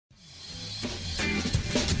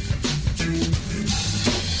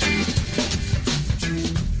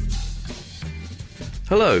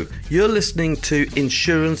Hello, you're listening to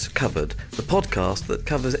Insurance Covered, the podcast that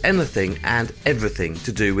covers anything and everything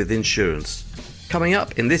to do with insurance. Coming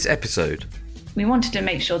up in this episode. We wanted to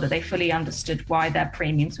make sure that they fully understood why their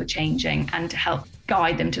premiums were changing and to help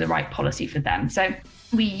guide them to the right policy for them. So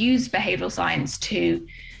we used behavioural science to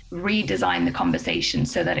redesign the conversation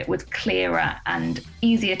so that it was clearer and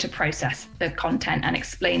easier to process the content and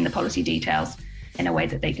explain the policy details in a way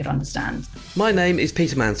that they could understand. My name is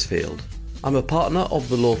Peter Mansfield. I'm a partner of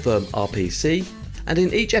the law firm RPC, and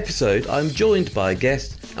in each episode I'm joined by a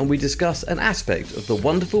guest and we discuss an aspect of the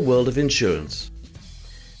wonderful world of insurance.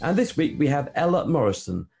 And this week we have Ella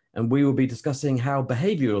Morrison, and we will be discussing how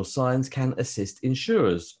behavioural science can assist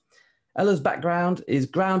insurers. Ella's background is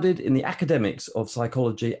grounded in the academics of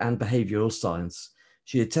psychology and behavioural science.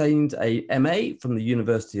 She attained a MA from the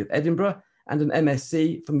University of Edinburgh and an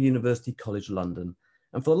MSc from University College London.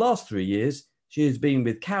 And for the last 3 years, she has been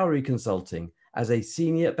with Cowrie Consulting as a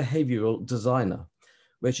senior behavioural designer,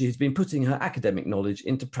 where she has been putting her academic knowledge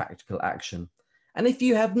into practical action. And if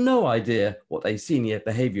you have no idea what a senior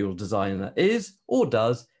behavioural designer is or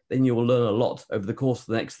does, then you will learn a lot over the course of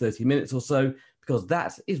the next 30 minutes or so, because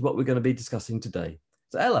that is what we're going to be discussing today.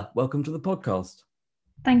 So Ella, welcome to the podcast.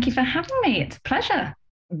 Thank you for having me. It's a pleasure.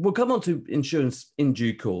 We'll come on to insurance in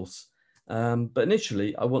due course. But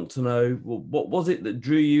initially, I want to know, what was it that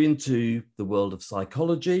drew you into the world of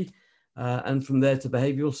psychology and from there to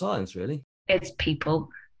behavioural science, really? It's people.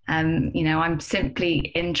 I'm simply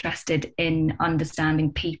interested in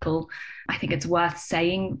understanding people. I think it's worth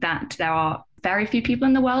saying that there are very few people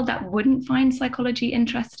in the world that wouldn't find psychology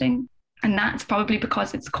interesting. And that's probably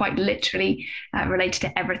because it's quite literally related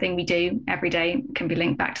to everything we do every day. It can be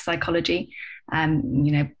linked back to psychology.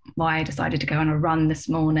 Why I decided to go on a run this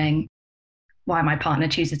morning, why my partner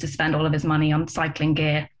chooses to spend all of his money on cycling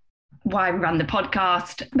gear, why we run the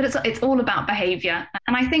podcast, but it's all about behavior.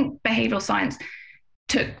 And I think behavioral science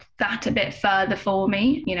took that a bit further for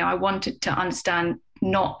me. I wanted to understand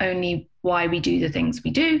not only why we do the things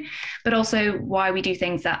we do, but also why we do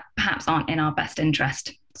things that perhaps aren't in our best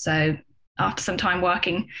interest. So after some time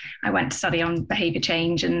working, I went to study on behavior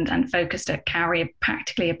change and focused at Cowrie,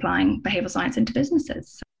 practically applying behavioral science into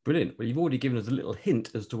businesses. Brilliant. Well, you've already given us a little hint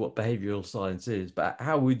as to what behavioural science is, but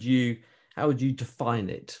how would you define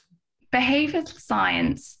it? Behavioral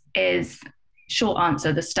science is, short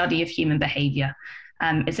answer, the study of human behaviour.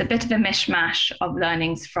 It's a bit of a mishmash of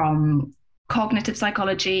learnings from cognitive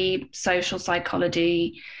psychology, social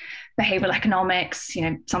psychology, behavioural economics,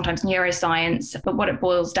 sometimes neuroscience. But what it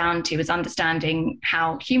boils down to is understanding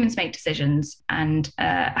how humans make decisions and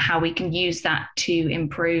how we can use that to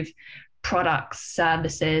improve products,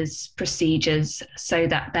 services, procedures, so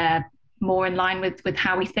that they're more in line with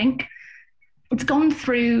how we think. It's gone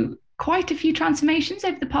through quite a few transformations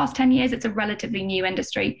over the past 10 years. It's a relatively new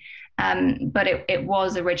industry, but it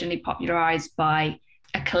was originally popularized by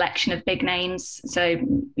a collection of big names. So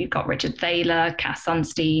we've got Richard Thaler, Cass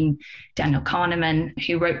Sunstein, Daniel Kahneman,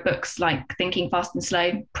 who wrote books like Thinking Fast and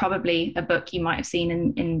Slow, probably a book you might have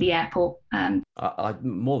seen in the airport.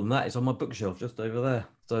 More than that, it's on my bookshelf just over there.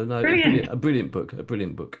 So no, brilliant. A brilliant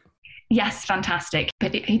book. Yes, fantastic.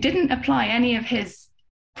 But he didn't apply any of his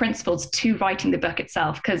principles to writing the book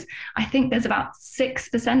itself, because I think there's about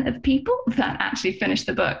 6% of people that actually finish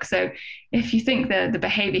the book. So if you think the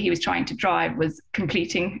behavior he was trying to drive was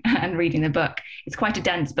completing and reading the book, it's quite a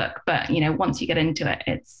dense book. But once you get into it,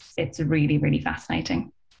 it's really, really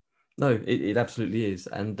fascinating. No, it absolutely is.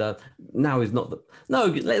 And now is not the... No,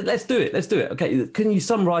 let's do it. Okay, can you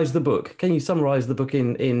summarise the book?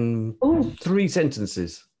 In 3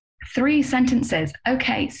 sentences? 3 sentences.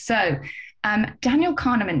 Okay, so Daniel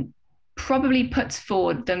Kahneman probably puts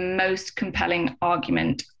forward the most compelling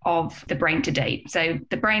argument of the brain to date. So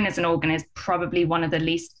the brain as an organ is probably one of the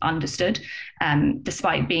least understood,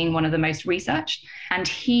 despite being one of the most researched. And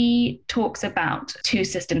he talks about 2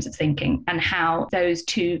 systems of thinking and how those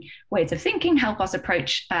 2 ways of thinking help us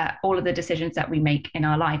approach all of the decisions that we make in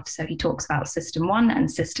our life. So he talks about system 1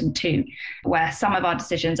 and system 2, where some of our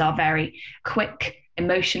decisions are very quick,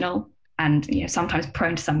 emotional, and sometimes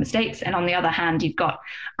prone to some mistakes. And on the other hand, you've got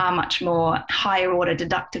our much more higher order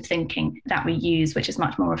deductive thinking that we use, which is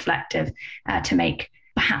much more reflective to make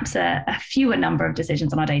perhaps a fewer number of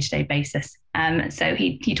decisions on a day-to-day basis. So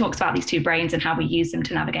he talks about these 2 brains and how we use them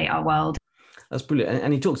to navigate our world. That's brilliant.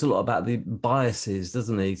 And he talks a lot about the biases,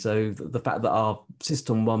 doesn't he? So the fact that our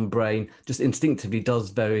system 1 brain just instinctively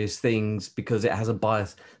does various things because it has a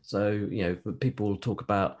bias. So, people talk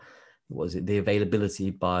about, the availability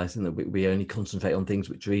bias, and that we only concentrate on things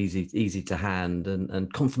which are easy to hand,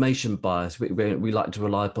 and confirmation bias. We like to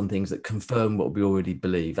rely upon things that confirm what we already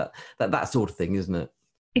believe. That sort of thing, isn't it?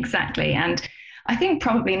 Exactly. And I think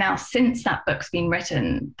probably now since that book's been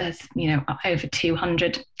written, there's, over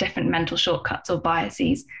 200 different mental shortcuts or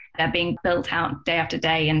biases. They're being built out day after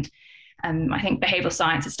day. And I think behavioral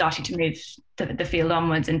science is starting to move the field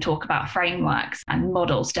onwards and talk about frameworks and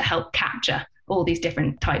models to help capture all these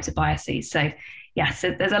different types of biases. So yes,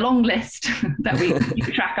 there's a long list that we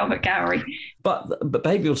keep track of at Cowrie. But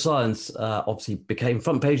behavioural science obviously became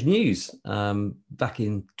front page news back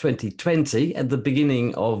in 2020 at the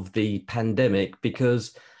beginning of the pandemic,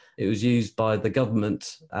 because it was used by the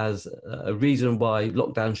government as a reason why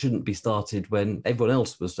lockdown shouldn't be started when everyone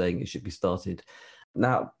else was saying it should be started.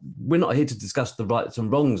 Now, we're not here to discuss the rights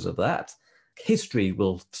and wrongs of that. History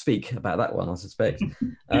will speak about that one, I suspect.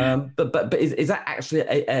 But is that actually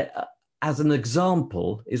as an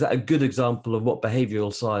example, is that a good example of what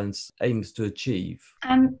behavioural science aims to achieve?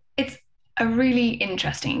 It's a really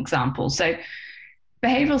interesting example. So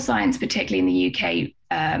behavioural science, particularly in the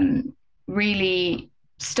UK, really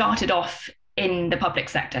started off in the public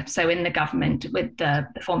sector. So in the government, with the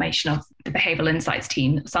formation of the Behavioural Insights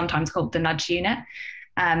team, sometimes called the Nudge Unit.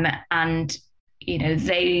 And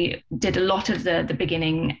they did a lot of the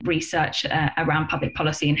beginning research around public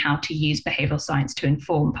policy and how to use behavioural science to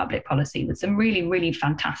inform public policy with some really, really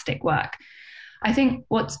fantastic work. I think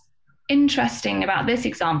what's interesting about this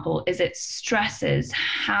example is it stresses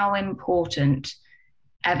how important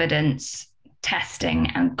evidence,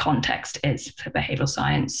 testing and context is for behavioural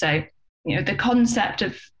science. So, the concept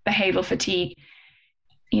of behavioural fatigue,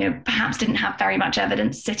 perhaps didn't have very much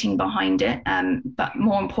evidence sitting behind it. But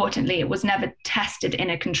more importantly, it was never tested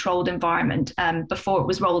in a controlled environment before it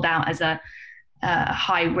was rolled out as a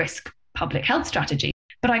high risk public health strategy.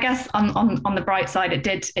 But I guess on the bright side, it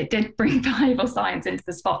did bring behavioural science into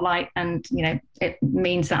the spotlight, and it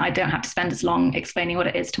means that I don't have to spend as long explaining what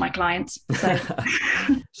it is to my clients.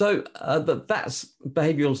 So, that's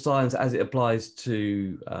behavioural science as it applies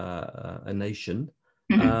to a nation.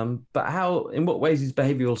 Mm-hmm. But in what ways is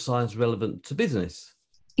behavioural science relevant to business?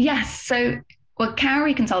 Yes. So,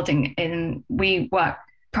 Cowrie Consulting, we work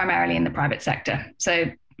primarily in the private sector.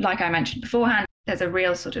 So, like I mentioned beforehand, there's a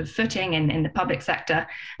real sort of footing in the public sector.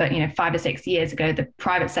 But, 5 or 6 years ago, the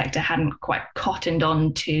private sector hadn't quite cottoned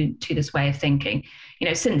on to this way of thinking.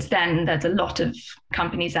 Since then, there's a lot of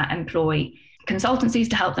companies that employ consultancies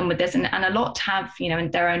to help them with this, and a lot have,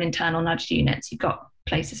 in their own internal nudge units. You've got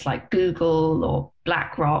places like Google or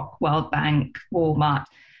BlackRock, World Bank, Walmart,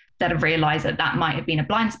 that have realized that might have been a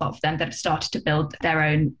blind spot for them, that have started to build their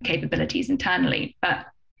own capabilities internally. But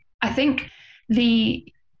I think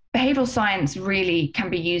the behavioral science really can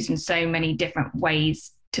be used in so many different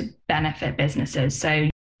ways to benefit businesses. So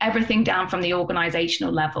everything down from the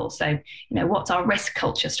organizational level. So, what's our risk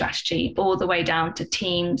culture strategy, all the way down to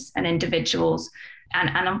teams and individuals,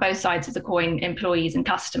 and on both sides of the coin, employees and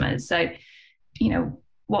customers. So,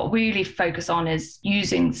 what we really focus on is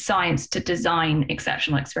using science to design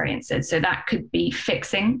exceptional experiences. So that could be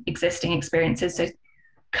fixing existing experiences. So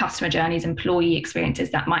customer journeys, employee experiences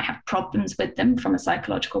that might have problems with them from a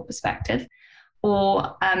psychological perspective,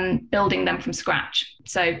 or building them from scratch.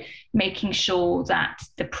 So making sure that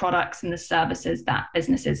the products and the services that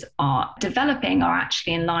businesses are developing are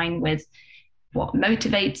actually in line with what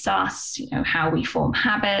motivates us, how we form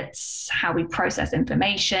habits, how we process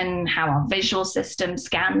information, how our visual system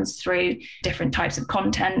scans through different types of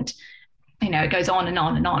content. It goes on and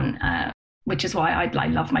on and on, which is why I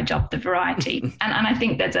love my job, the variety. and I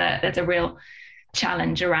think there's a real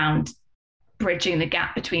challenge around bridging the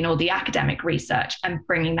gap between all the academic research and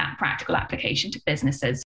bringing that practical application to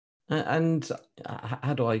businesses. And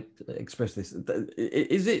how do I express this?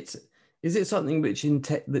 Is it something which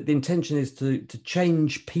that the intention is to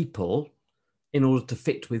change people in order to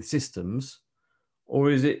fit with systems,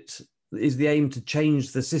 or is the aim to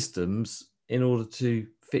change the systems in order to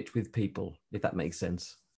fit with people, if that makes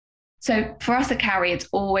sense? So for us at Cowrie, it's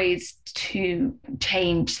always to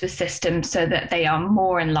change the system so that they are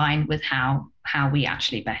more in line with how we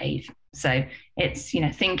actually behave. So it's,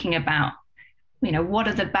 thinking about, what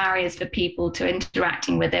are the barriers for people to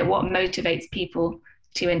interacting with it? What motivates people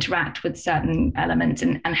to interact with certain elements,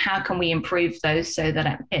 and how can we improve those so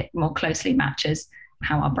that it more closely matches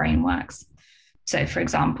how our brain works? So for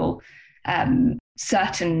example,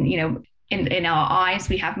 certain, in our eyes,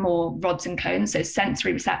 we have more rods and cones, so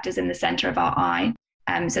sensory receptors in the center of our eye.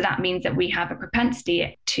 So that means that we have a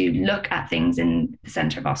propensity to look at things in the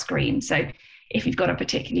center of our screen. So if you've got a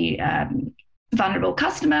particularly vulnerable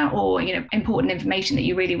customer, or important information that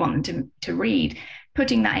you really want them to read,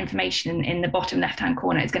 putting that information in the bottom left-hand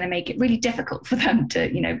corner is going to make it really difficult for them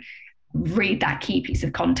to read that key piece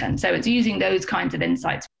of content. So it's using those kinds of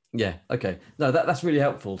insights. Yeah. Okay. No, that's really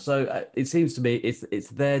helpful. So it seems to me it's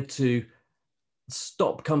there to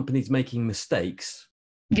stop companies making mistakes.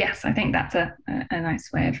 Yes, I think that's a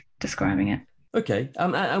nice way of describing it. Okay.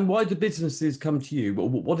 And why do businesses come to you?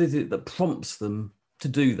 What is it that prompts them to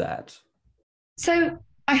do that? So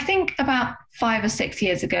I think about 5 or 6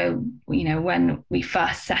 years ago, when we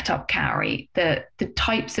first set up Cowrie, the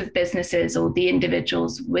types of businesses or the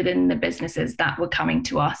individuals within the businesses that were coming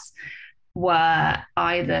to us were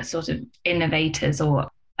either sort of innovators or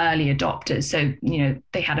early adopters. So,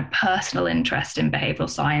 they had a personal interest in behavioral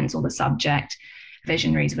science or the subject,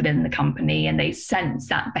 visionaries within the company, and they sensed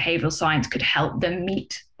that behavioral science could help them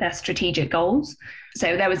meet their strategic goals.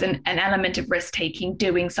 So there was an element of risk taking,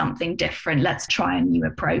 doing something different. Let's try a new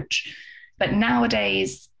approach. But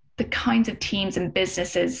nowadays, the kinds of teams and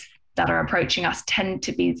businesses that are approaching us tend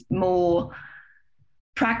to be more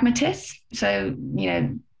pragmatists. So,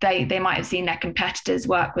 they might have seen their competitors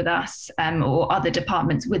work with us, or other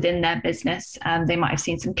departments within their business. They might have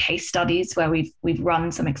seen some case studies where we've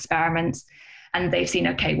run some experiments, and they've seen,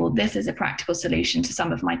 okay, well, this is a practical solution to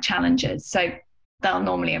some of my challenges. So they'll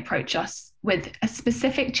normally approach us with a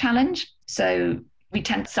specific challenge. So we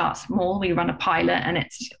tend to start small. We run a pilot, and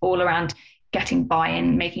it's all around getting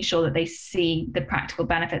buy-in, making sure that they see the practical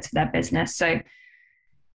benefits of their business. So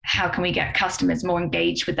how can we get customers more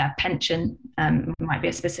engaged with their pension? Might be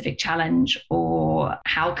a specific challenge. Or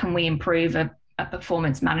how can we improve a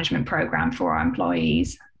performance management program for our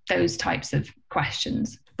employees? Those types of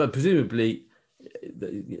questions. But presumably,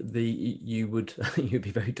 you'd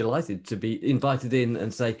be very delighted to be invited in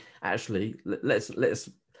and say, actually, let's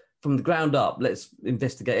from the ground up, let's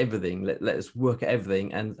investigate everything. Let's work at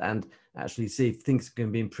everything and actually see if things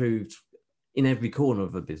can be improved in every corner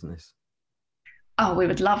of a business. Oh, we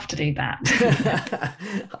would love to do that.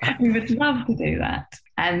 We would love to do that.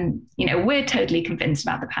 And, we're totally convinced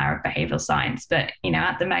about the power of behavioral science, but,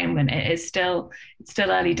 at the moment it's still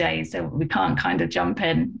early days. So we can't kind of jump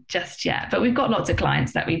in just yet, but we've got lots of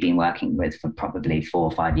clients that we've been working with for probably 4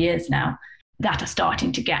 or 5 years now that are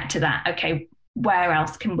starting to get to that. Okay, where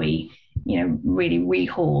else can we, really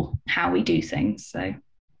rehaul how we do things? So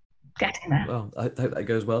getting there. Well, I hope that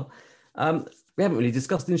goes well. We haven't really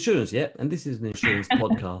discussed insurance yet, and this is an insurance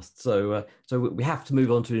podcast, so we have to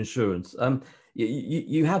move on to insurance.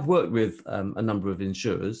 You have worked with a number of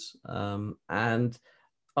insurers, and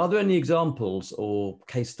are there any examples or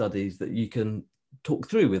case studies that you can talk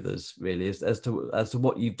through with us, really, as to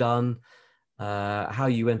what you've done, how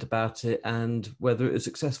you went about it, and whether it was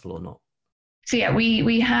successful or not? So yeah,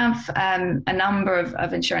 we have a number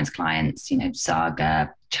of insurance clients,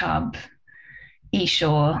 Saga, Chubb,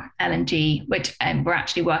 eSure, L&G, which we're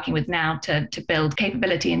actually working with now to build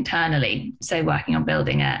capability internally. So working on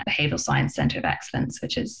building a behavioral science center of excellence,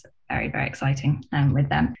 which is very, very exciting with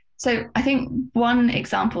them. So I think one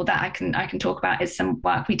example that I can talk about is some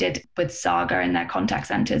work we did with Saga in their contact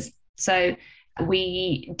centers. So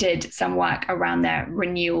we did some work around their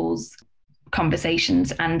renewals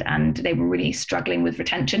conversations, and they were really struggling with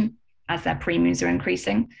retention as their premiums are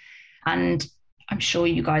increasing. And I'm sure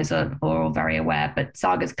you guys are all very aware, but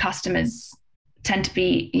Saga's customers tend to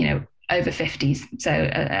be, over 50s, so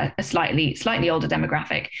a slightly older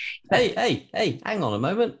demographic. Hey, hang on a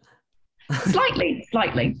moment. Slightly,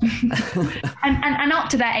 and up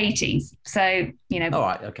to their 80s. So, All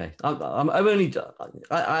right, okay.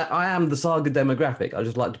 I am the Saga demographic. I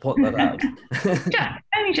just like to point that out.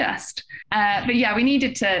 Only just. But yeah, we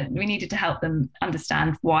needed to help them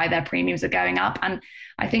understand why their premiums are going up. And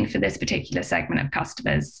I think for this particular segment of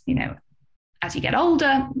customers, as you get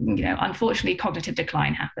older, unfortunately, cognitive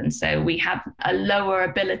decline happens. So we have a lower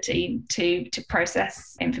ability to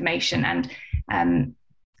process information, and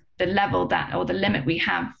the level or the limit we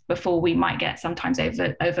have before we might get sometimes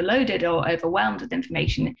overloaded or overwhelmed with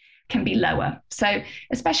information can be lower. So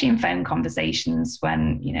especially in phone conversations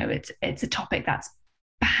when, it's a topic that's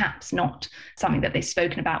perhaps not something that they've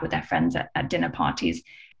spoken about with their friends at dinner parties,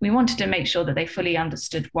 we wanted to make sure that they fully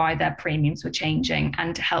understood why their premiums were changing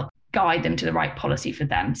and to help guide them to the right policy for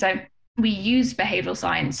them. So we used behavioral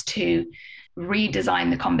science to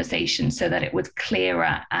redesign the conversation so that it was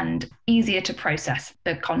clearer and easier to process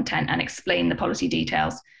the content and explain the policy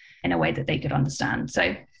details in a way that they could understand.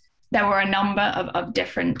 So there were a number of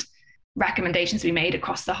different recommendations we made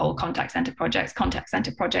across the whole contact center projects. Contact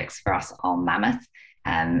center projects for us are mammoth.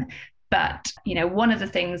 But, one of the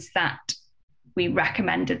things that we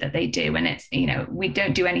recommended that they do, and it's, we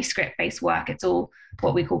don't do any script-based work. It's all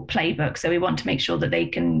what we call playbook. So we want to make sure that they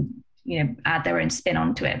can add their own spin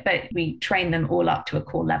onto it, but we train them all up to a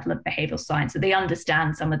core level of behavioral science so they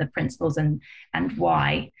understand some of the principles and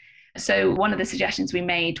why. So one of the suggestions we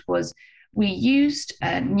made was we used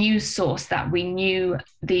a news source that we knew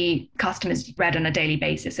the customers read on a daily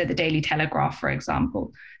basis. So the Daily Telegraph, for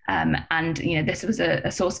example. And this was a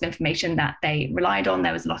source of information that they relied on.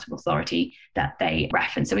 There was a lot of authority that they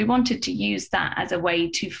referenced. So we wanted to use that as a way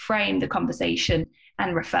to frame the conversation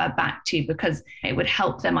and refer back to, because it would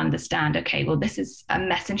help them understand, okay, well, this is a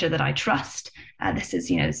messenger that I trust. This is,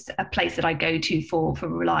 a place that I go to for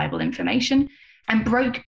reliable information, and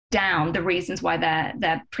broke down the reasons why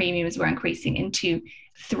their premiums were increasing into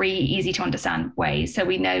 3 easy to understand ways. So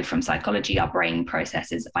we know from psychology, our brain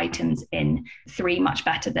processes items in 3 much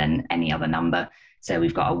better than any other number. So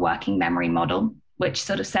we've got a working memory model, which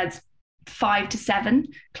sort of says 5 to 7,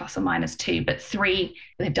 plus or minus 2, but 3,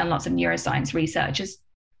 they've done lots of neuroscience research, is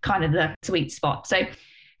kind of the sweet spot. So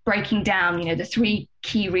breaking down, the 3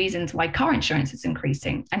 key reasons why car insurance is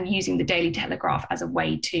increasing, and using the Daily Telegraph as a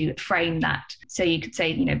way to frame that. So you could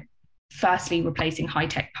say, firstly, replacing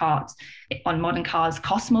high-tech parts on modern cars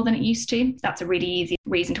costs more than it used to. That's a really easy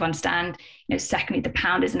reason to understand. Secondly, the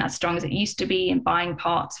pound isn't as strong as it used to be, and buying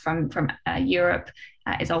parts from Europe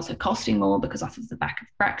is also costing more because off of the back of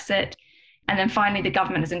Brexit. And then finally, the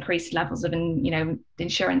government has increased levels of,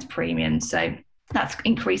 insurance premiums. So that's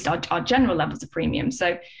increased our general levels of premium.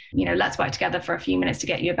 So, let's work together for a few minutes to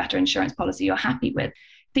get you a better insurance policy you're happy with.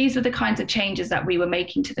 These were the kinds of changes that we were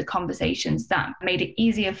making to the conversations that made it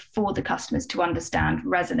easier for the customers to understand,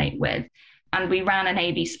 resonate with. And we ran an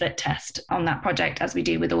A/B split test on that project, as we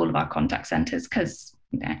do with all of our contact centers, because,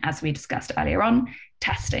 as we discussed earlier on,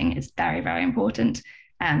 testing is very, very important.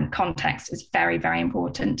 And context is very, very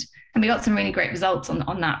important. And we got some really great results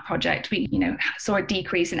on that project. We, saw a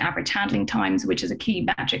decrease in average handling times, which is a key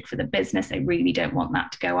metric for the business. They really don't want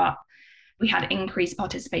that to go up. We had increased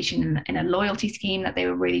participation in a loyalty scheme that they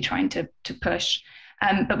were really trying to push.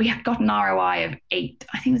 But we have got an ROI of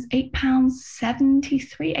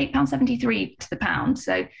 £8.73 to the pound.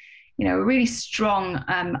 So, a really strong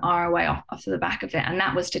ROI off the back of it. And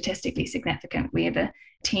that was statistically significant. We have a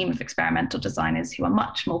team of experimental designers who are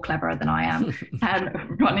much more clever than I am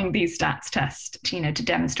running these stats tests, to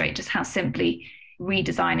demonstrate just how simply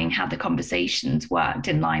redesigning how the conversations worked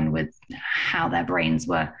in line with how their brains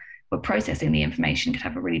were processing the information could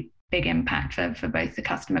have a really big impact for both the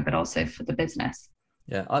customer, but also for the business.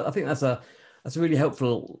 Yeah, I think that's a really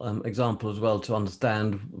helpful example as well to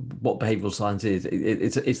understand what behavioural science is.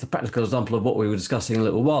 It's the practical example of what we were discussing a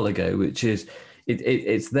little while ago, which is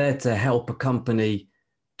it's there to help a company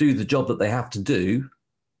do the job that they have to do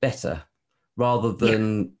better, rather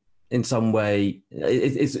than in some way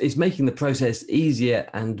it's making the process easier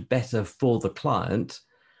and better for the client,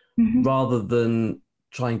 rather than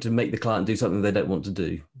trying to make the client do something they don't want to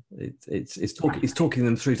do. It's talking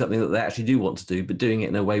them through something that they actually do want to do, but doing it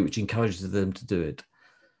in a way which encourages them to do it.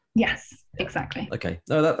 Yes, exactly. Okay,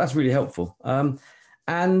 no, that's really helpful.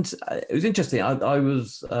 And it was interesting.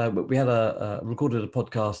 We had recorded a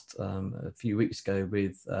podcast a few weeks ago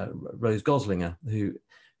with Rose Goslinger, who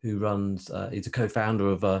runs. Is a co-founder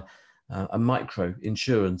of a micro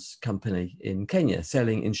insurance company in Kenya,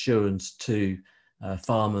 selling insurance to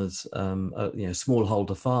farmers,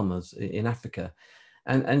 smallholder farmers in Africa.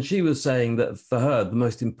 And she was saying that for her, the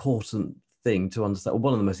most important thing to understand, or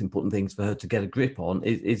one of the most important things for her to get a grip on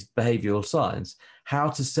is behavioral science, how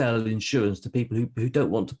to sell insurance to people who don't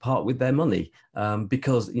want to part with their money,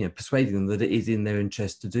 because, persuading them that it is in their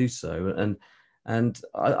interest to do so. And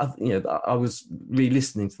I was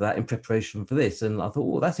re-listening to that in preparation for this, and I thought,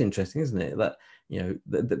 well, that's interesting, isn't it? That,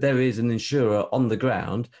 that there is an insurer on the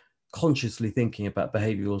ground consciously thinking about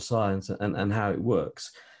behavioral science and how it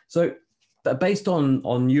works. So based on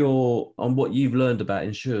what you've learned about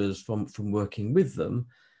insurers from working with them,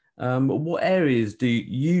 what areas do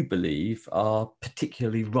you believe are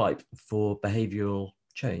particularly ripe for behavioral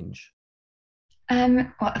change?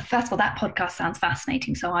 Well, first of all, that podcast sounds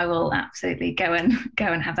fascinating, so I will absolutely go and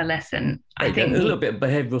have a listen. I think there's a little bit of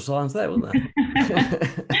behavioral science there, wasn't there?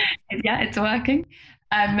 Yeah, it's working.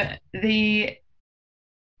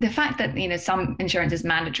 The fact that some insurance is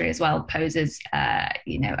mandatory as well poses a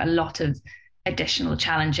lot of additional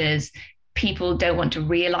challenges. People don't want to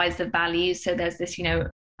realize the value, so there's this a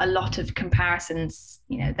lot of comparisons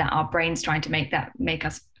that our brains trying to make it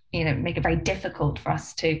very difficult for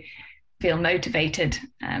us to feel motivated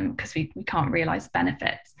because we can't realize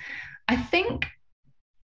benefits. I think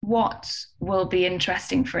what will be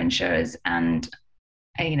interesting for insurers and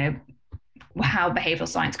how behavioral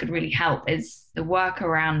science could really help is the work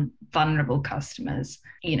around vulnerable customers.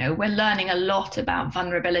 We're learning a lot about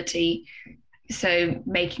vulnerability So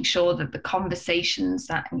making sure that the conversations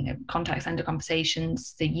that, contact center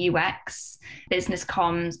conversations, the UX, business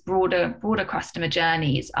comms, broader customer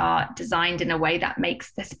journeys are designed in a way that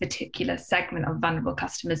makes this particular segment of vulnerable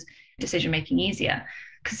customers decision making easier.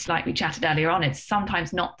 Because like we chatted earlier on, it's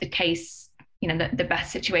sometimes not the case, the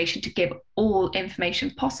best situation to give all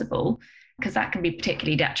information possible, because that can be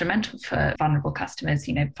particularly detrimental for vulnerable customers,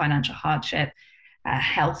 financial hardship,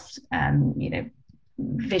 health,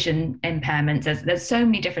 vision impairments. There's so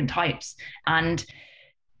many different types, and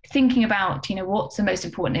thinking about what's the most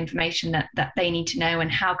important information that they need to know,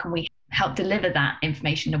 and how can we help deliver that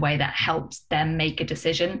information in a way that helps them make a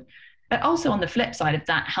decision. But also on the flip side of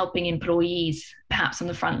that, helping employees perhaps on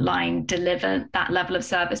the front line deliver that level of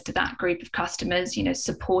service to that group of customers,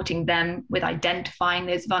 supporting them with identifying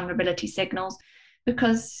those vulnerability signals,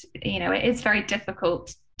 because it is very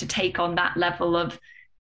difficult to take on that level of,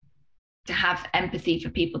 to have empathy for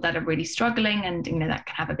people that are really struggling, and that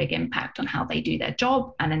can have a big impact on how they do their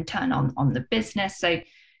job and in turn on the business. So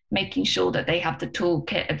making sure that they have the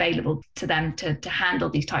toolkit available to them to handle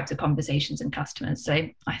these types of conversations and customers. So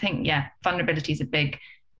I think, vulnerability is a big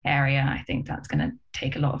area. I think that's going to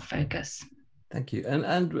take a lot of focus. Thank you.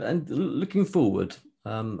 And looking forward,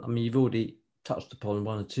 you've already touched upon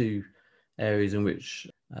one or two areas in which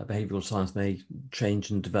behavioural science may change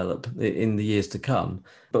and develop in the years to come.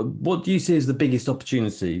 But what do you see as the biggest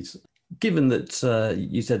opportunities? Given that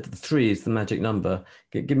you said that 3 is the magic number,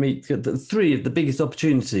 give me the 3 of the biggest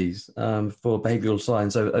opportunities for behavioural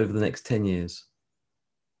science over the next 10 years.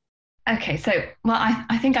 Okay, so,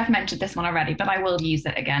 I think I've mentioned this one already, but I will use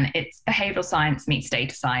it again. It's behavioural science meets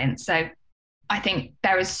data science. So I think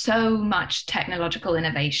there is so much technological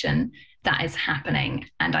innovation that is happening,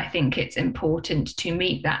 and I think it's important to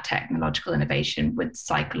meet that technological innovation with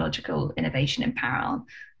psychological innovation in parallel.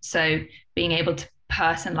 So being able to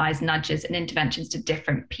personalize nudges and interventions to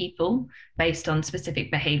different people based on specific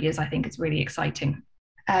behaviors, I think is really exciting.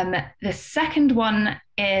 The second one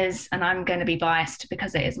is, and I'm going to be biased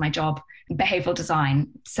because it is my job, behavioral design.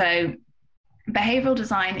 So behavioral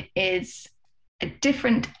design is a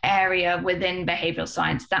different area within behavioral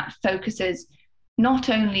science that focuses not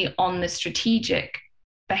only on the strategic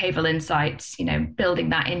behavioral insights, building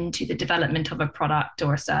that into the development of a product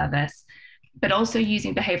or a service, but also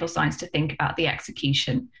using behavioral science to think about the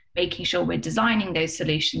execution, making sure we're designing those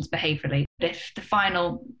solutions behaviorally. But if the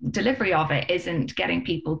final delivery of it isn't getting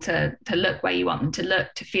people to look where you want them to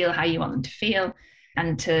look, to feel how you want them to feel,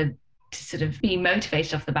 and to sort of be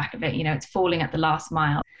motivated off the back of it, it's falling at the last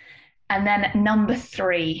mile. And then number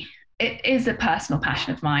 3, it is a personal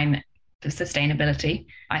passion of mine, for sustainability.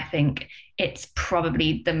 I think it's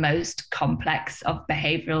probably the most complex of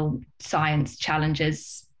behavioral science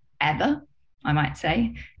challenges ever, I might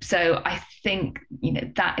say. So I think,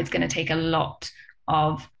 that is going to take a lot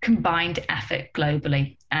of combined effort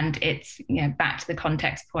globally. And it's, back to the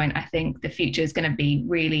context point, I think the future is going to be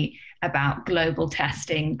really about global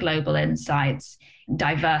testing, global insights,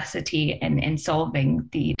 diversity in solving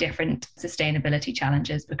the different sustainability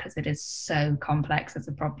challenges, because it is so complex as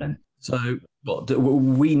a problem. So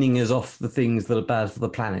weaning us off the things that are bad for the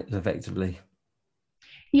planet, effectively.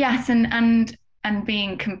 Yes, and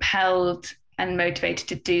being compelled and motivated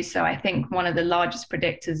to do so. I think one of the largest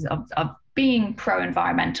predictors of being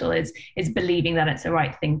pro-environmental is believing that it's the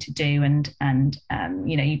right thing to do. And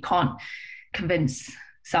you can't convince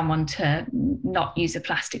someone to not use a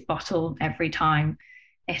plastic bottle every time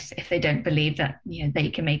if they don't believe that they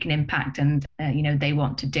can make an impact and they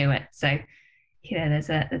want to do it. So there's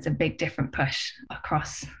a big different push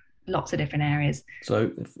across lots of different areas.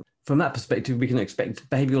 So from that perspective, we can expect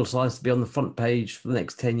behavioural science to be on the front page for the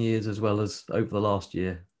next 10 years as well as over the last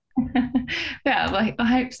year. Yeah, well, I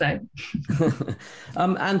hope so.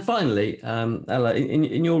 And finally, Ella,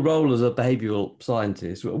 in your role as a behavioural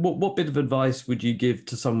scientist, what bit of advice would you give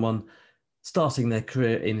to someone starting their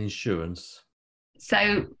career in insurance?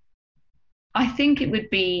 So I think it would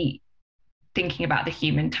be thinking about the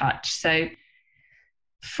human touch. So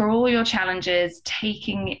for all your challenges,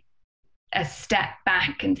 taking a step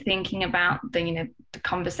back and thinking about the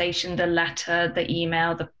conversation, the letter, the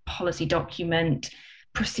email, the policy document,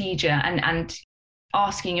 procedure, and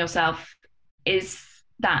asking yourself, is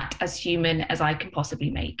that as human as I can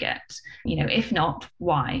possibly make it? If not,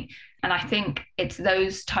 why? And I think it's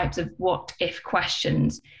those types of what if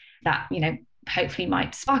questions that, hopefully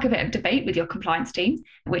might spark a bit of debate with your compliance team,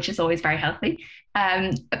 which is always very healthy,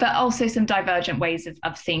 but also some divergent ways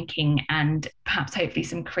of thinking, and perhaps hopefully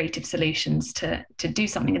some creative solutions to do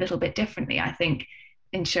something a little bit differently. I think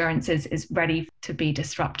insurance is ready to be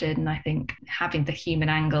disrupted, and I think having the human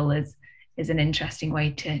angle is an interesting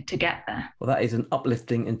way to get there. Well, that is an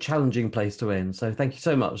uplifting and challenging place to end. So thank you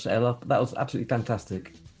so much, Ella. That was absolutely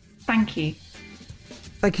fantastic. Thank you.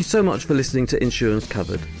 Thank you so much for listening to Insurance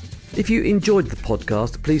Covered. If you enjoyed the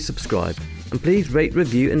podcast, please subscribe and please rate,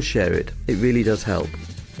 review and share it. It really does help.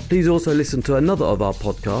 Please also listen to another of our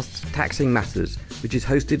podcasts, Taxing Matters, which is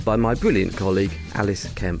hosted by my brilliant colleague, Alice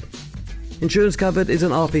Kemp. Insurance Covered is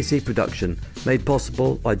an RPC production made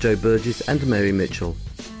possible by Joe Burgess and Mary Mitchell.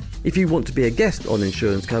 If you want to be a guest on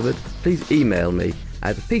Insurance Covered, please email me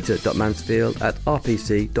at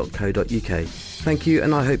peter.mansfield@rpc.co.uk. Thank you,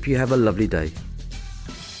 and I hope you have a lovely day.